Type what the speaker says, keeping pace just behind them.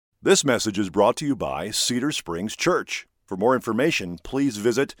This message is brought to you by Cedar Springs Church. For more information, please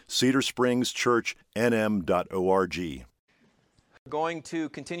visit cedarspringschurchnm.org. Going to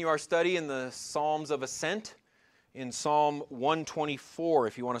continue our study in the Psalms of Ascent in Psalm 124,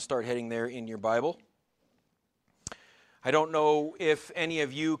 if you want to start heading there in your Bible. I don't know if any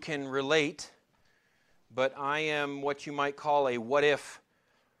of you can relate, but I am what you might call a what-if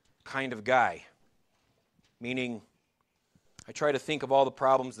kind of guy, meaning I try to think of all the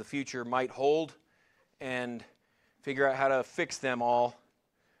problems the future might hold and figure out how to fix them all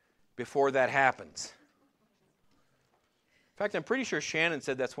before that happens. In fact, I'm pretty sure Shannon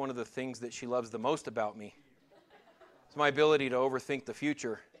said that's one of the things that she loves the most about me. It's my ability to overthink the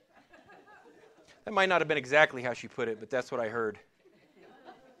future. That might not have been exactly how she put it, but that's what I heard.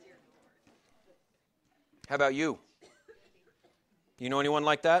 How about you? You know anyone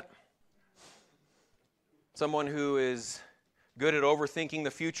like that? Someone who is good at overthinking the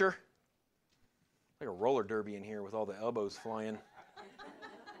future? Like a roller derby in here with all the elbows flying.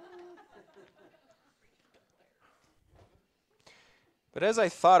 But as I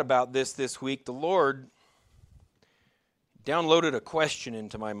thought about this week, the Lord downloaded a question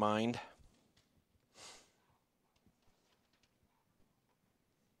into my mind.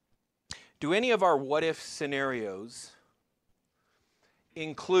 Do any of our what-if scenarios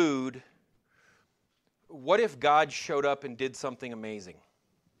include what if God showed up and did something amazing?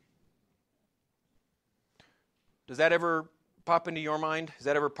 Does that ever pop into your mind? Is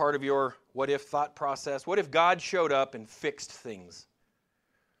that ever part of your what-if thought process? What if God showed up and fixed things?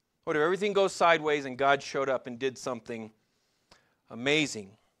 What if everything goes sideways and God showed up and did something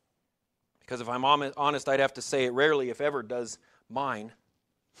amazing? Because if I'm honest, I'd have to say it rarely, if ever, does mine.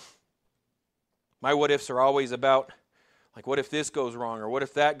 My what-ifs are always about, like, what if this goes wrong, or what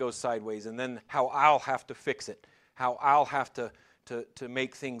if that goes sideways, and then how I'll have to fix it, how I'll have to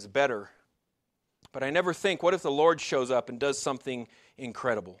make things better. But I never think, what if the Lord shows up and does something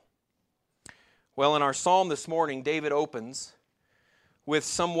incredible? Well, in our psalm this morning, David opens with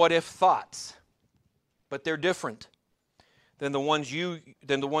some what-if thoughts, but they're different than the ones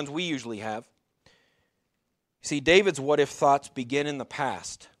we usually have. See, David's what-if thoughts begin in the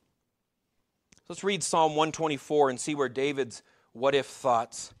past. Let's read Psalm 124 and see where David's what-if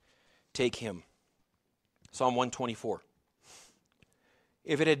thoughts take him. Psalm 124.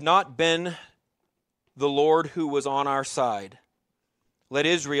 If it had not been the Lord who was on our side, let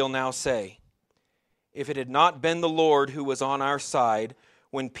Israel now say, if it had not been the Lord who was on our side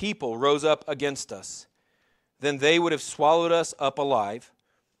when people rose up against us, then they would have swallowed us up alive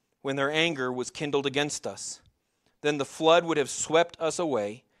when their anger was kindled against us. Then the flood would have swept us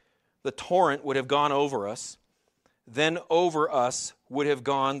away. The torrent would have gone over us. Then over us would have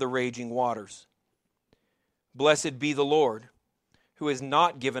gone the raging waters. Blessed be the Lord, who has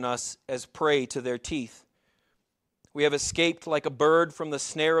not given us as prey to their teeth. We have escaped like a bird from the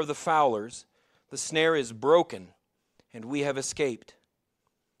snare of the fowlers. The snare is broken, and we have escaped.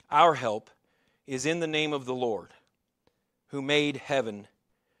 Our help is in the name of the Lord, who made heaven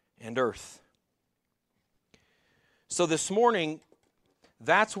and earth. So this morning,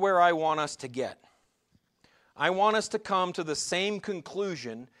 that's where I want us to get. I want us to come to the same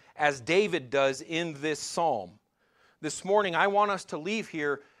conclusion as David does in this psalm. This morning, I want us to leave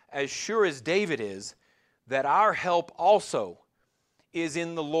here as sure as David is that our help also is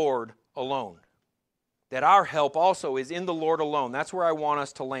in the Lord alone. That our help also is in the Lord alone. That's where I want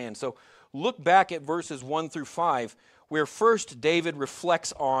us to land. So look back at verses 1 through 5, where first David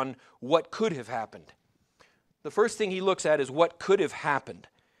reflects on what could have happened. The first thing he looks at is what could have happened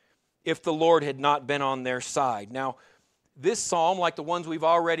if the Lord had not been on their side. Now, this psalm, like the ones we've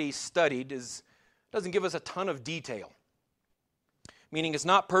already studied, doesn't give us a ton of detail. Meaning it's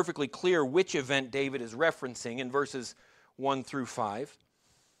not perfectly clear which event David is referencing in verses 1 through 5.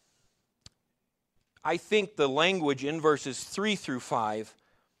 I think the language in verses 3 through 5,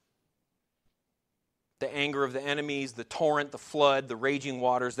 the anger of the enemies, the torrent, the flood, the raging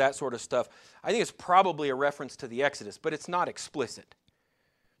waters, that sort of stuff, I think it's probably a reference to the Exodus, but it's not explicit.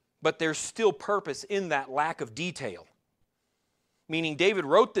 But there's still purpose in that lack of detail. Meaning David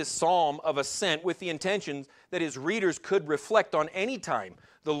wrote this psalm of ascent with the intention that his readers could reflect on any time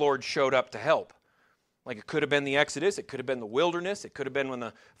the Lord showed up to help. Like it could have been the Exodus, it could have been the wilderness, it could have been when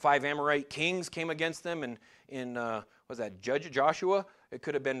the 5 Amorite kings came against them in Joshua? It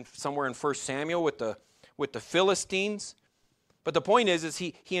could have been somewhere in 1 Samuel with the Philistines. But the point is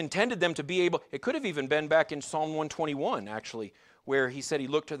he intended them to be able, it could have even been back in Psalm 121 actually, where he said he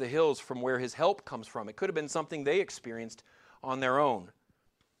looked to the hills from where his help comes from. It could have been something they experienced on their own.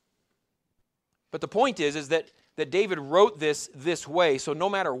 But the point is that that David wrote this way, so no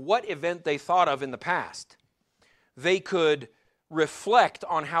matter what event they thought of in the past, they could reflect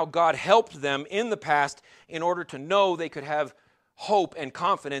on how God helped them in the past in order to know they could have hope and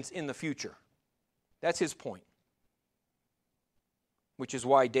confidence in the future. That's his point. Which is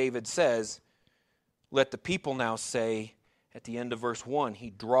why David says, let the people now say, at the end of verse 1, he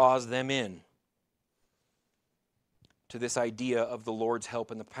draws them in to this idea of the Lord's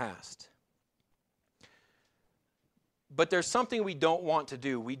help in the past. But there's something we don't want to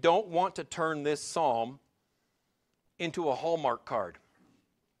do. We don't want to turn this psalm into a Hallmark card.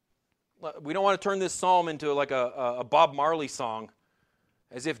 We don't want to turn this psalm into like a Bob Marley song,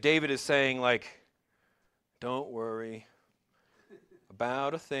 as if David is saying, like, don't worry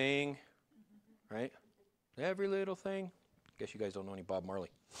about a thing, right? Every little thing. I guess you guys don't know any Bob Marley.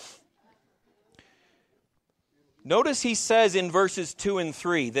 Notice he says in verses 2 and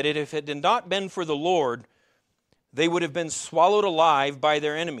 3 that if it had not been for the Lord, they would have been swallowed alive by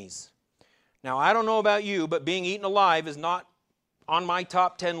their enemies. Now, I don't know about you, but being eaten alive is not on my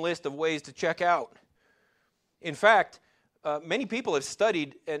top 10 list of ways to check out. In fact, many people have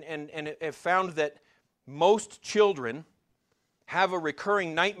studied and have found that most children have a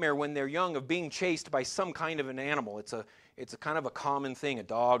recurring nightmare when they're young of being chased by some kind of an animal. It's a kind of a common thing, a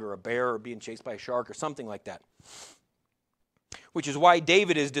dog or a bear or being chased by a shark or something like that. Which is why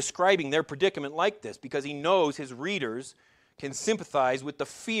David is describing their predicament like this, because he knows his readers can sympathize with the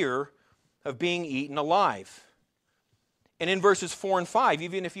fear of being eaten alive. And in verses 4 and 5,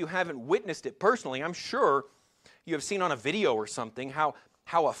 even if you haven't witnessed it personally, I'm sure you have seen on a video or something how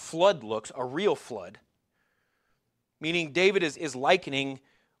a flood looks, a real flood. Meaning David is likening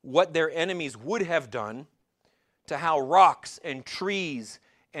what their enemies would have done to how rocks and trees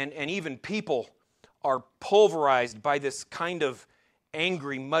and even people are pulverized by this kind of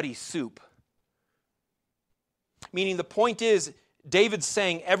angry, muddy soup. Meaning the point is, David's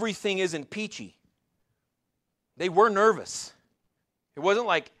saying everything isn't peachy. They were nervous. It wasn't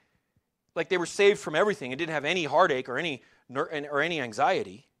like they were saved from everything and didn't have any heartache or any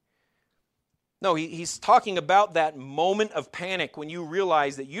anxiety. No, he's talking about that moment of panic when you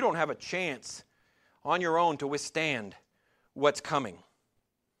realize that you don't have a chance on your own to withstand what's coming.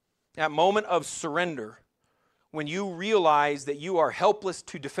 That moment of surrender when you realize that you are helpless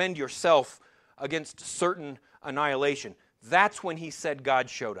to defend yourself against certain annihilation. That's when he said God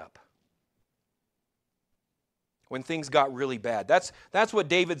showed up. When things got really bad. That's what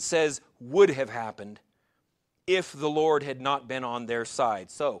David says would have happened if the Lord had not been on their side.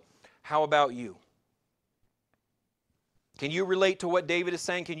 So, how about you? Can you relate to what David is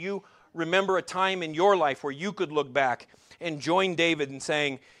saying? Can you remember a time in your life where you could look back and join David in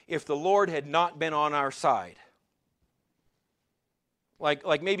saying, if the Lord had not been on our side?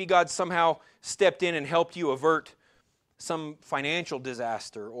 Like maybe God somehow stepped in and helped you avert some financial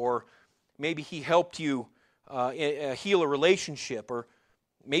disaster, or maybe he helped you heal a relationship, or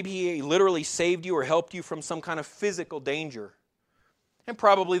maybe he literally saved you or helped you from some kind of physical danger. And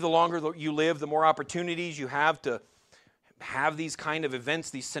probably the longer you live, the more opportunities you have to have these kind of events,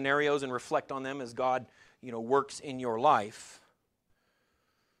 these scenarios, and reflect on them as God, works in your life.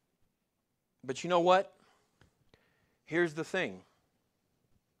 But you know what? Here's the thing.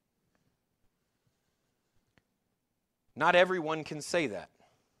 Not everyone can say that.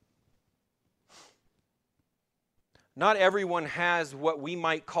 Not everyone has what we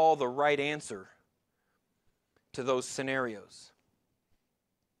might call the right answer to those scenarios.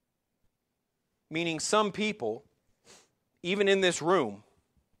 Meaning some people, even in this room,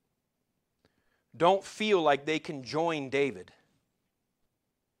 don't feel like they can join David.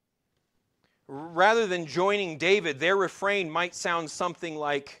 Rather than joining David, their refrain might sound something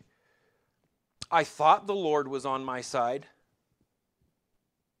like, I thought the Lord was on my side,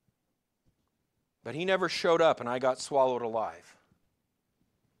 but he never showed up and I got swallowed alive.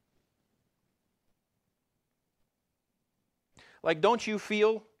 Like, don't you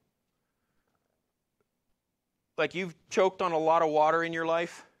feel like you've choked on a lot of water in your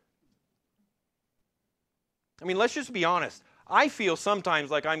life? I mean, let's just be honest. I feel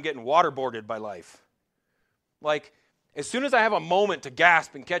sometimes like I'm getting waterboarded by life. Like, as soon as I have a moment to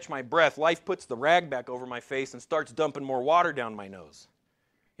gasp and catch my breath, life puts the rag back over my face and starts dumping more water down my nose.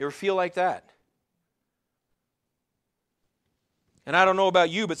 You ever feel like that? And I don't know about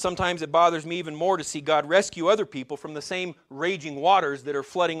you, but sometimes it bothers me even more to see God rescue other people from the same raging waters that are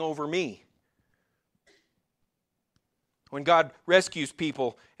flooding over me. When God rescues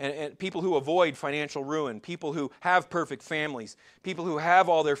people, and people who avoid financial ruin, people who have perfect families, people who have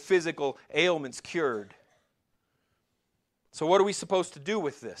all their physical ailments cured. So what are we supposed to do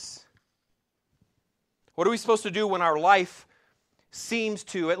with this? What are we supposed to do when our life seems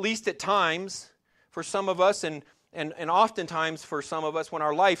to, at least at times, for some of us, and oftentimes for some of us, when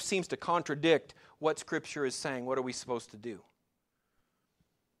our life seems to contradict what Scripture is saying? What are we supposed to do?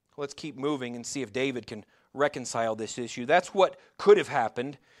 Let's keep moving and see if David can reconcile this issue. That's what could have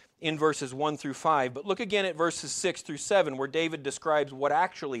happened in verses 1 through 5. But look again at verses 6 through 7, where David describes what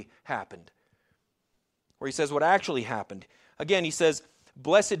actually happened. Where he says what actually happened. Again, he says,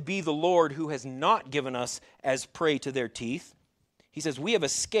 "Blessed be the Lord who has not given us as prey to their teeth." He says, "We have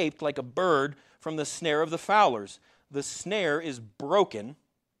escaped like a bird from the snare of the fowlers. The snare is broken,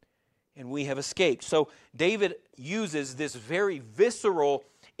 and we have escaped." So David uses this very visceral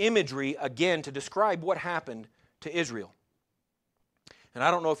imagery again to describe what happened to Israel. And I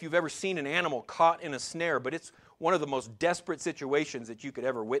don't know if you've ever seen an animal caught in a snare, but it's one of the most desperate situations that you could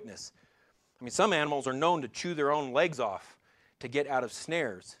ever witness. I mean, some animals are known to chew their own legs off to get out of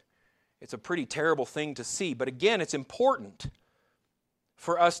snares. It's a pretty terrible thing to see. But again, it's important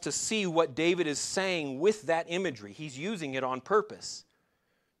for us to see what David is saying with that imagery. He's using it on purpose.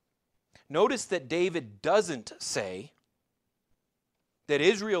 Notice that David doesn't say that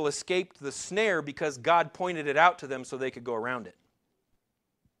Israel escaped the snare because God pointed it out to them so they could go around it.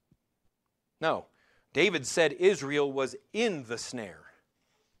 No, David said Israel was in the snare.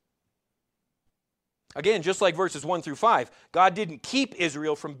 Again, just like verses 1 through 5, God didn't keep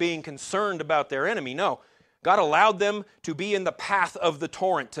Israel from being concerned about their enemy. No, God allowed them to be in the path of the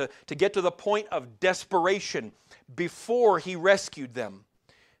torrent, to get to the point of desperation before He rescued them.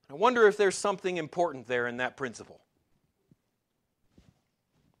 I wonder if there's something important there in that principle.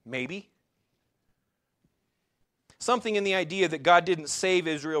 Maybe. Something in the idea that God didn't save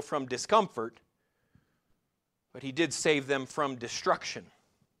Israel from discomfort, but He did save them from destruction.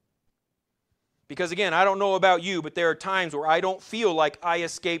 Because again, I don't know about you, but there are times where I don't feel like I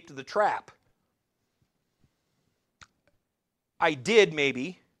escaped the trap. I did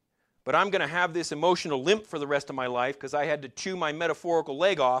maybe, but I'm going to have this emotional limp for the rest of my life because I had to chew my metaphorical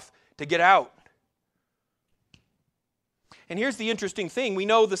leg off to get out. And here's the interesting thing. We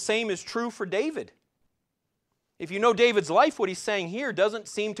know the same is true for David. If you know David's life, what he's saying here doesn't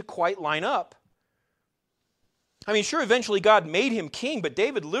seem to quite line up. I mean, sure, eventually God made him king, but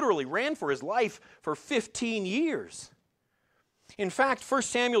David literally ran for his life for 15 years. In fact, 1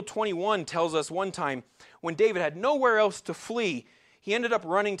 Samuel 21 tells us one time when David had nowhere else to flee, he ended up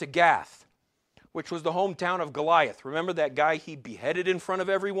running to Gath, which was the hometown of Goliath. Remember that guy he beheaded in front of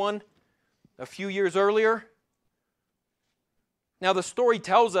everyone a few years earlier? Now, the story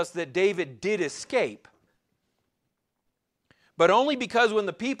tells us that David did escape, but only because when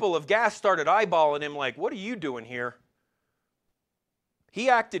the people of Gath started eyeballing him like, "What are you doing here?"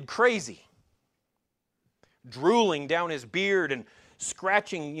 he acted crazy, drooling down his beard and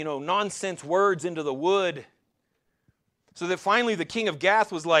scratching, nonsense words into the wood. So that finally the king of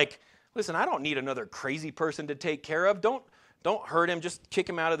Gath was like, "Listen, I don't need another crazy person to take care of. Don't hurt him. Just kick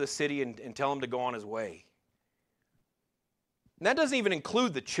him out of the city and tell him to go on his way." And that doesn't even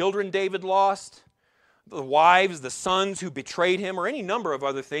include the children David lost, the wives, the sons who betrayed him, or any number of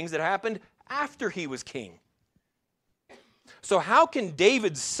other things that happened after he was king. So how can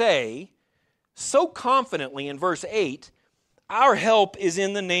David say so confidently in verse 8, "Our help is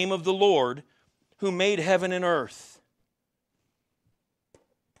in the name of the Lord who made heaven and earth"?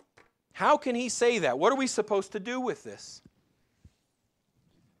 How can he say that? What are we supposed to do with this?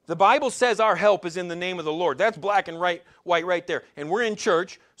 The Bible says our help is in the name of the Lord. That's black and white right there. And we're in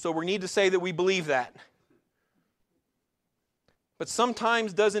church, so we need to say that we believe that. But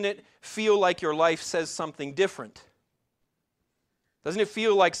sometimes doesn't it feel like your life says something different? Doesn't it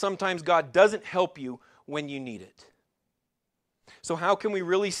feel like sometimes God doesn't help you when you need it? So how can we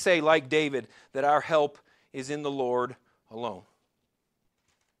really say, like David, that our help is in the Lord alone?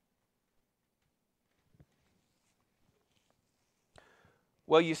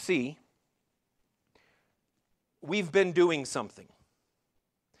 Well, you see, we've been doing something,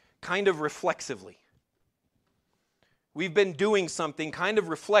 kind of reflexively. We've been doing something kind of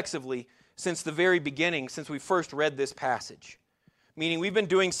reflexively since the very beginning, since we first read this passage. Meaning we've been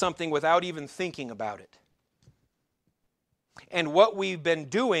doing something without even thinking about it. And what we've been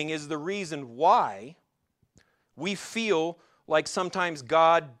doing is the reason why we feel like sometimes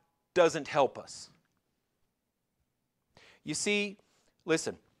God doesn't help us. You see,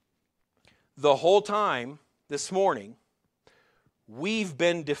 listen, the whole time this morning, we've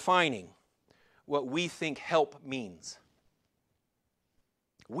been defining what we think help means.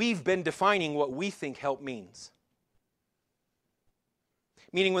 We've been defining what we think help means.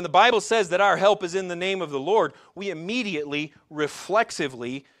 Meaning when the Bible says that our help is in the name of the Lord, we immediately,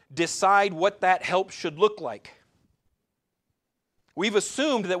 reflexively decide what that help should look like. We've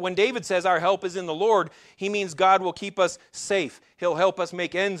assumed that when David says our help is in the Lord, he means God will keep us safe. He'll help us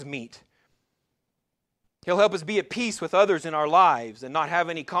make ends meet. He'll help us be at peace with others in our lives and not have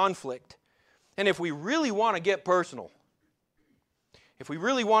any conflict. And if we really want to get personal, if we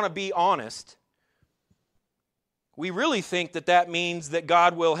really want to be honest, we really think that that means that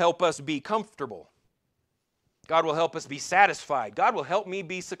God will help us be comfortable. God will help us be satisfied. God will help me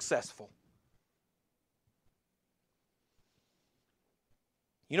be successful.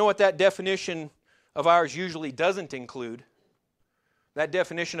 You know what that definition of ours usually doesn't include? That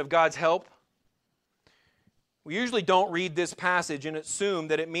definition of God's help? We usually don't read this passage and assume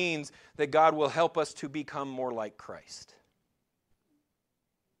that it means that God will help us to become more like Christ.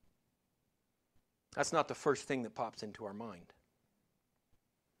 That's not the first thing that pops into our mind.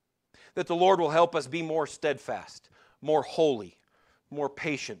 That the Lord will help us be more steadfast, more holy, more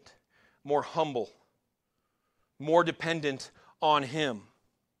patient, more humble, more dependent on Him.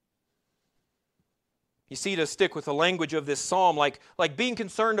 You see, to stick with the language of this psalm, like being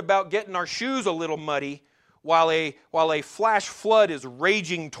concerned about getting our shoes a little muddy while a flash flood is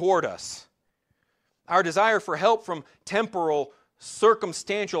raging toward us. Our desire for help from temporal,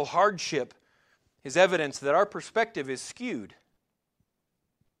 circumstantial hardship is evidence that our perspective is skewed.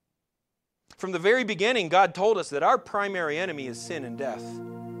 From the very beginning, God told us that our primary enemy is sin and death.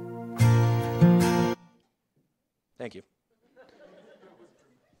 Thank you.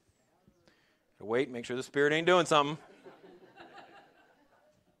 Wait, make sure the Spirit ain't doing something.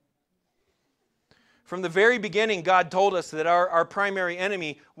 From the very beginning, God told us that our primary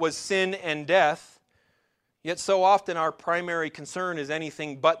enemy was sin and death. Yet so often our primary concern is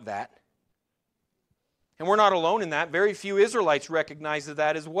anything but that. And we're not alone in that. Very few Israelites recognize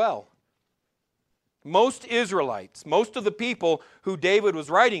that as well. Most Israelites, most of the people who David was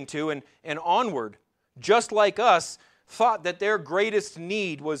writing to and onward, just like us, thought that their greatest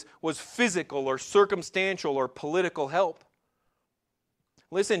need was physical or circumstantial or political help.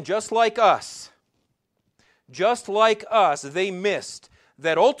 Listen, just like us, they missed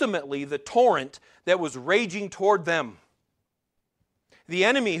that ultimately the torrent that was raging toward them, the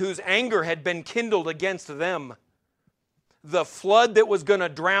enemy whose anger had been kindled against them, the flood that was going to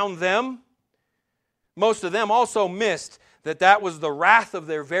drown them, most of them also missed that was the wrath of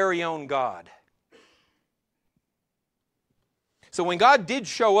their very own God. So when God did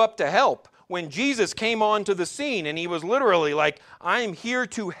show up to help, when Jesus came onto the scene and He was literally like, I am here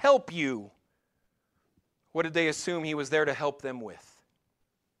to help you, what did they assume He was there to help them with?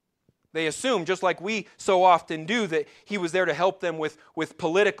 They assumed, just like we so often do, that He was there to help them with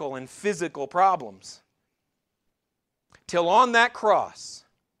political and physical problems. Till on that cross,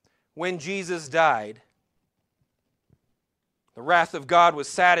 when Jesus died, the wrath of God was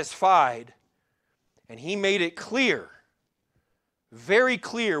satisfied, and He made it clear, very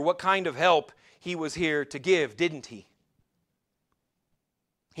clear, what kind of help He was here to give, didn't He?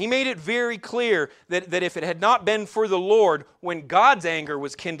 He made it very clear that if it had not been for the Lord, when God's anger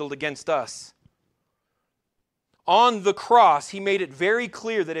was kindled against us, on the cross, He made it very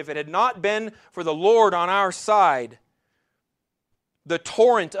clear that if it had not been for the Lord on our side, the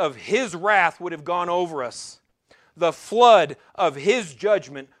torrent of His wrath would have gone over us. The flood of His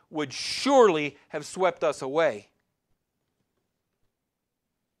judgment would surely have swept us away.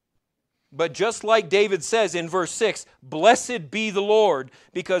 But just like David says in verse 6, blessed be the Lord,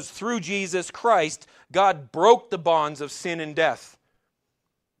 because through Jesus Christ, God broke the bonds of sin and death.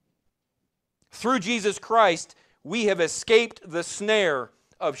 Through Jesus Christ, we have escaped the snare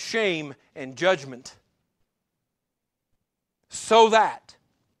of shame and judgment. So that,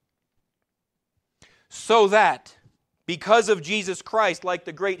 because of Jesus Christ, like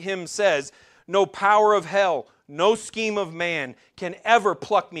the great hymn says, no power of hell, no scheme of man can ever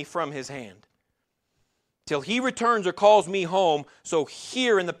pluck me from His hand. Till He returns or calls me home, so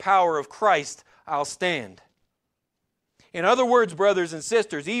here in the power of Christ I'll stand. In other words, brothers and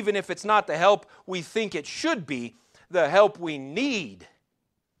sisters, even if it's not the help we think it should be, the help we need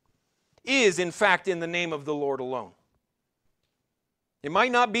is in fact in the name of the Lord alone. It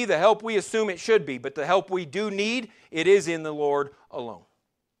might not be the help we assume it should be, but the help we do need, it is in the Lord alone.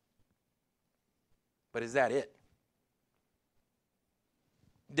 But is that it?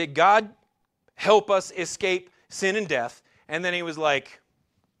 Did God help us escape sin and death, and then He was like,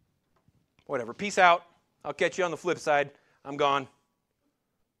 whatever, peace out, I'll catch you on the flip side, I'm gone?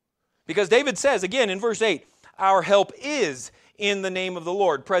 Because David says, again in verse 8, our help is in the name of the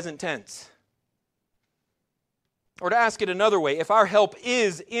Lord, present tense. Or to ask it another way, if our help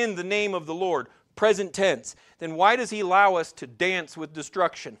is in the name of the Lord, present tense, then why does He allow us to dance with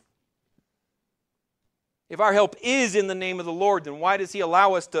destruction? If our help is in the name of the Lord, then why does He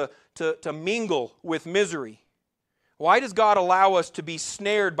allow us to mingle with misery? Why does God allow us to be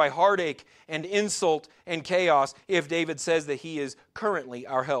snared by heartache and insult and chaos if David says that He is currently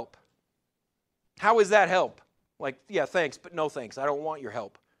our help? How is that help? Like, yeah, thanks, but no thanks. I don't want your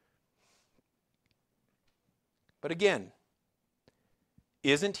help. But again,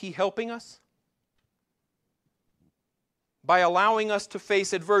 isn't He helping us? By allowing us to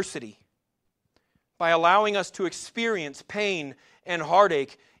face adversity, by allowing us to experience pain and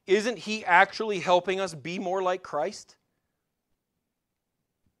heartache, isn't He actually helping us be more like Christ?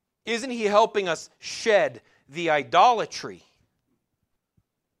 Isn't He helping us shed the idolatry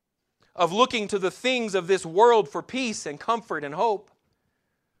of looking to the things of this world for peace and comfort and hope?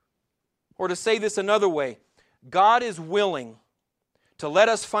 Or to say this another way, God is willing to let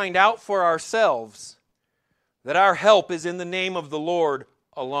us find out for ourselves that our help is in the name of the Lord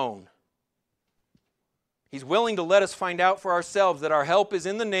alone. He's willing to let us find out for ourselves that our help is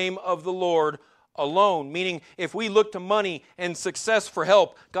in the name of the Lord alone. Meaning, if we look to money and success for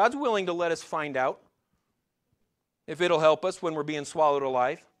help, God's willing to let us find out if it'll help us when we're being swallowed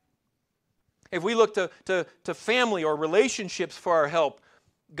alive. If we look to family or relationships for our help,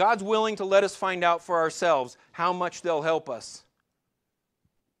 God's willing to let us find out for ourselves how much they'll help us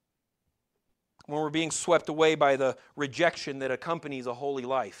when we're being swept away by the rejection that accompanies a holy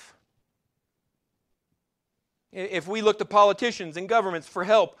life. If we look to politicians and governments for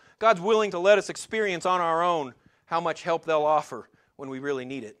help, God's willing to let us experience on our own how much help they'll offer when we really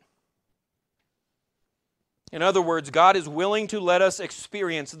need it. In other words, God is willing to let us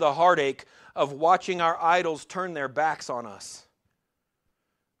experience the heartache of watching our idols turn their backs on us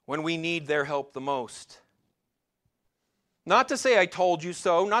when we need their help the most. Not to say, I told you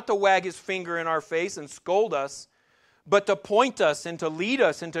so, not to wag His finger in our face and scold us, but to point us and to lead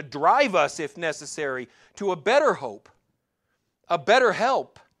us and to drive us, if necessary, to a better hope, a better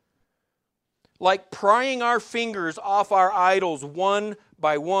help. Like prying our fingers off our idols one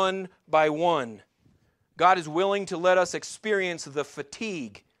by one by one. God is willing to let us experience the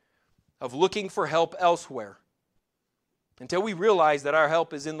fatigue of looking for help elsewhere until we realize that our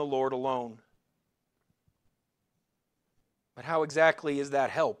help is in the Lord alone. But how exactly is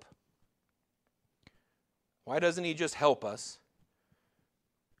that help? Why doesn't He just help us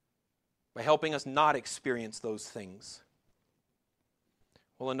by helping us not experience those things?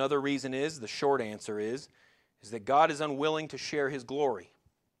 Well, another reason is, the short answer is that God is unwilling to share His glory.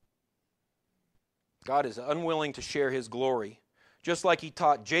 God is unwilling to share His glory. Just like He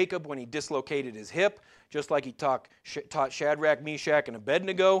taught Jacob when he dislocated his hip, just like He taught Shadrach, Meshach, and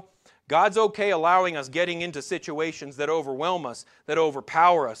Abednego, God's okay allowing us getting into situations that overwhelm us, that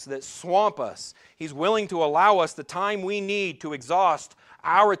overpower us, that swamp us. He's willing to allow us the time we need to exhaust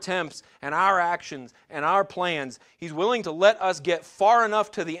our attempts and our actions and our plans. He's willing to let us get far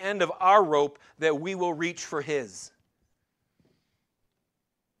enough to the end of our rope that we will reach for His.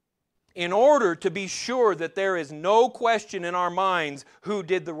 In order to be sure that there is no question in our minds who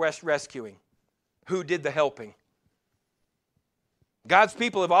did the rescuing, who did the helping. God's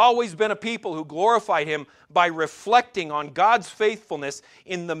people have always been a people who glorified Him by reflecting on God's faithfulness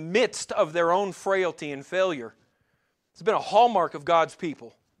in the midst of their own frailty and failure. It's been a hallmark of God's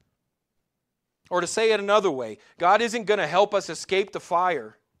people. Or to say it another way, God isn't going to help us escape the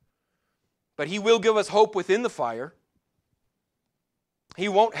fire, but He will give us hope within the fire. He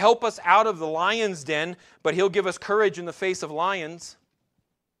won't help us out of the lion's den, but He'll give us courage in the face of lions.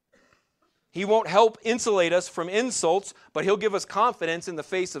 He won't help insulate us from insults, but He'll give us confidence in the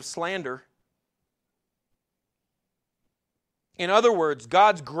face of slander. In other words,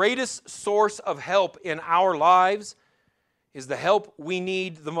 God's greatest source of help in our lives is the help we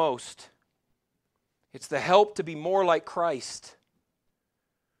need the most. It's the help to be more like Christ.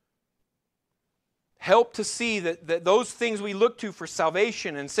 Help to see that those things we look to for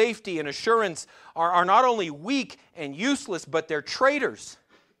salvation and safety and assurance are not only weak and useless, but they're traitors.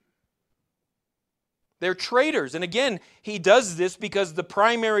 They're traitors. And again, He does this because the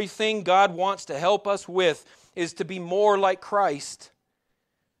primary thing God wants to help us with is to be more like Christ.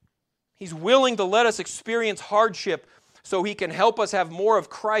 He's willing to let us experience hardship so He can help us have more of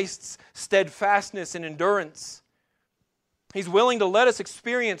Christ's steadfastness and endurance. He's willing to let us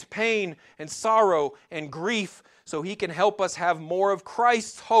experience pain and sorrow and grief so He can help us have more of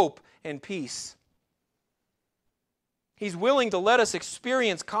Christ's hope and peace. He's willing to let us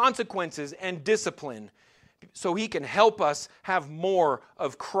experience consequences and discipline so He can help us have more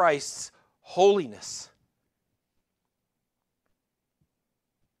of Christ's holiness.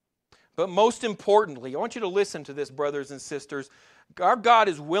 But most importantly, I want you to listen to this, brothers and sisters. Our God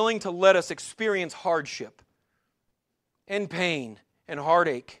is willing to let us experience hardship and pain and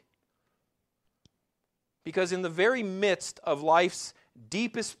heartache. Because in the very midst of life's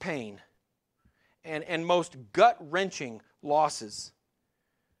deepest pain and most gut-wrenching losses,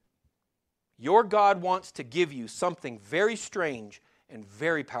 your God wants to give you something very strange and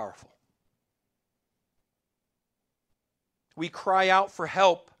very powerful. We cry out for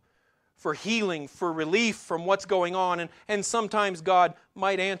help, for healing, for relief from what's going on, and sometimes God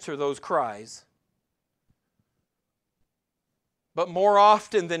might answer those cries. But more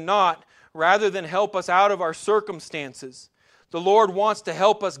often than not, rather than help us out of our circumstances, the Lord wants to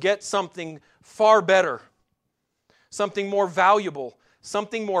help us get something far better, something more valuable,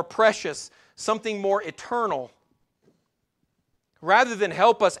 something more precious, something more eternal. Rather than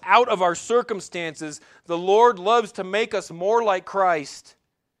help us out of our circumstances, the Lord loves to make us more like Christ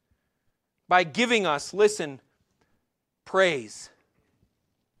by giving us, listen, praise.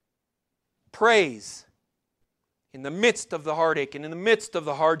 Praise in the midst of the heartache and in the midst of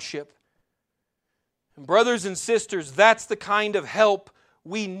the hardship. And brothers and sisters, that's the kind of help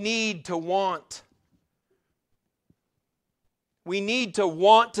we need to want. We need to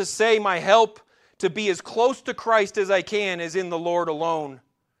want to say, my help to be as close to Christ as I can is in the Lord alone.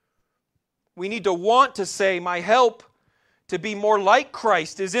 We need to want to say, my help to be more like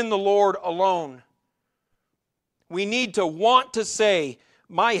Christ is in the Lord alone. We need to want to say,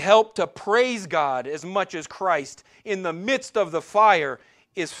 my help to praise God as much as Christ in the midst of the fire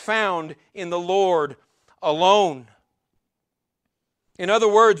is found in the Lord alone. In other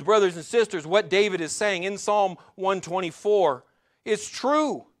words, brothers and sisters, what David is saying in Psalm 124 is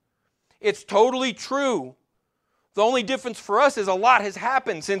true. It's totally true. The only difference for us is a lot has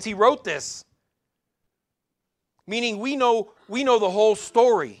happened since he wrote this. Meaning we know the whole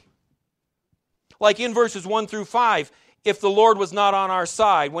story. Like in verses 1 through 5, if the Lord was not on our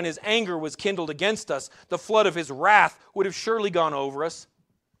side, when his anger was kindled against us, the flood of his wrath would have surely gone over us.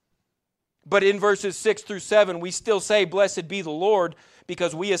 But in verses 6 through 7, we still say, blessed be the Lord,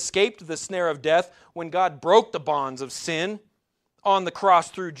 because we escaped the snare of death when God broke the bonds of sin on the cross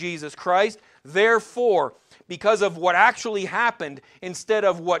through Jesus Christ. Therefore, because of what actually happened instead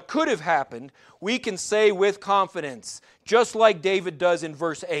of what could have happened, we can say with confidence, just like David does in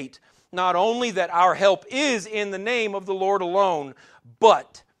verse 8, not only that our help is in the name of the Lord alone,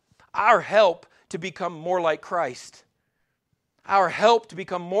 but our help to become more like Christ, our help to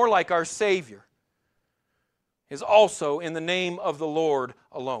become more like our Savior, is also in the name of the Lord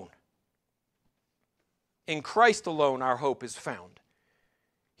alone. In Christ alone our hope is found.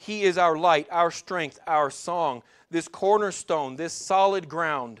 He is our light, our strength, our song, this cornerstone, this solid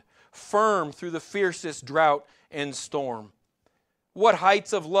ground, firm through the fiercest drought and storm. What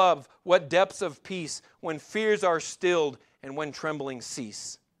heights of love, what depths of peace, when fears are stilled and when tremblings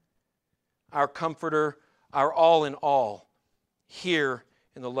cease. Our comforter, our all in all, here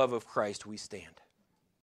in the love of Christ we stand.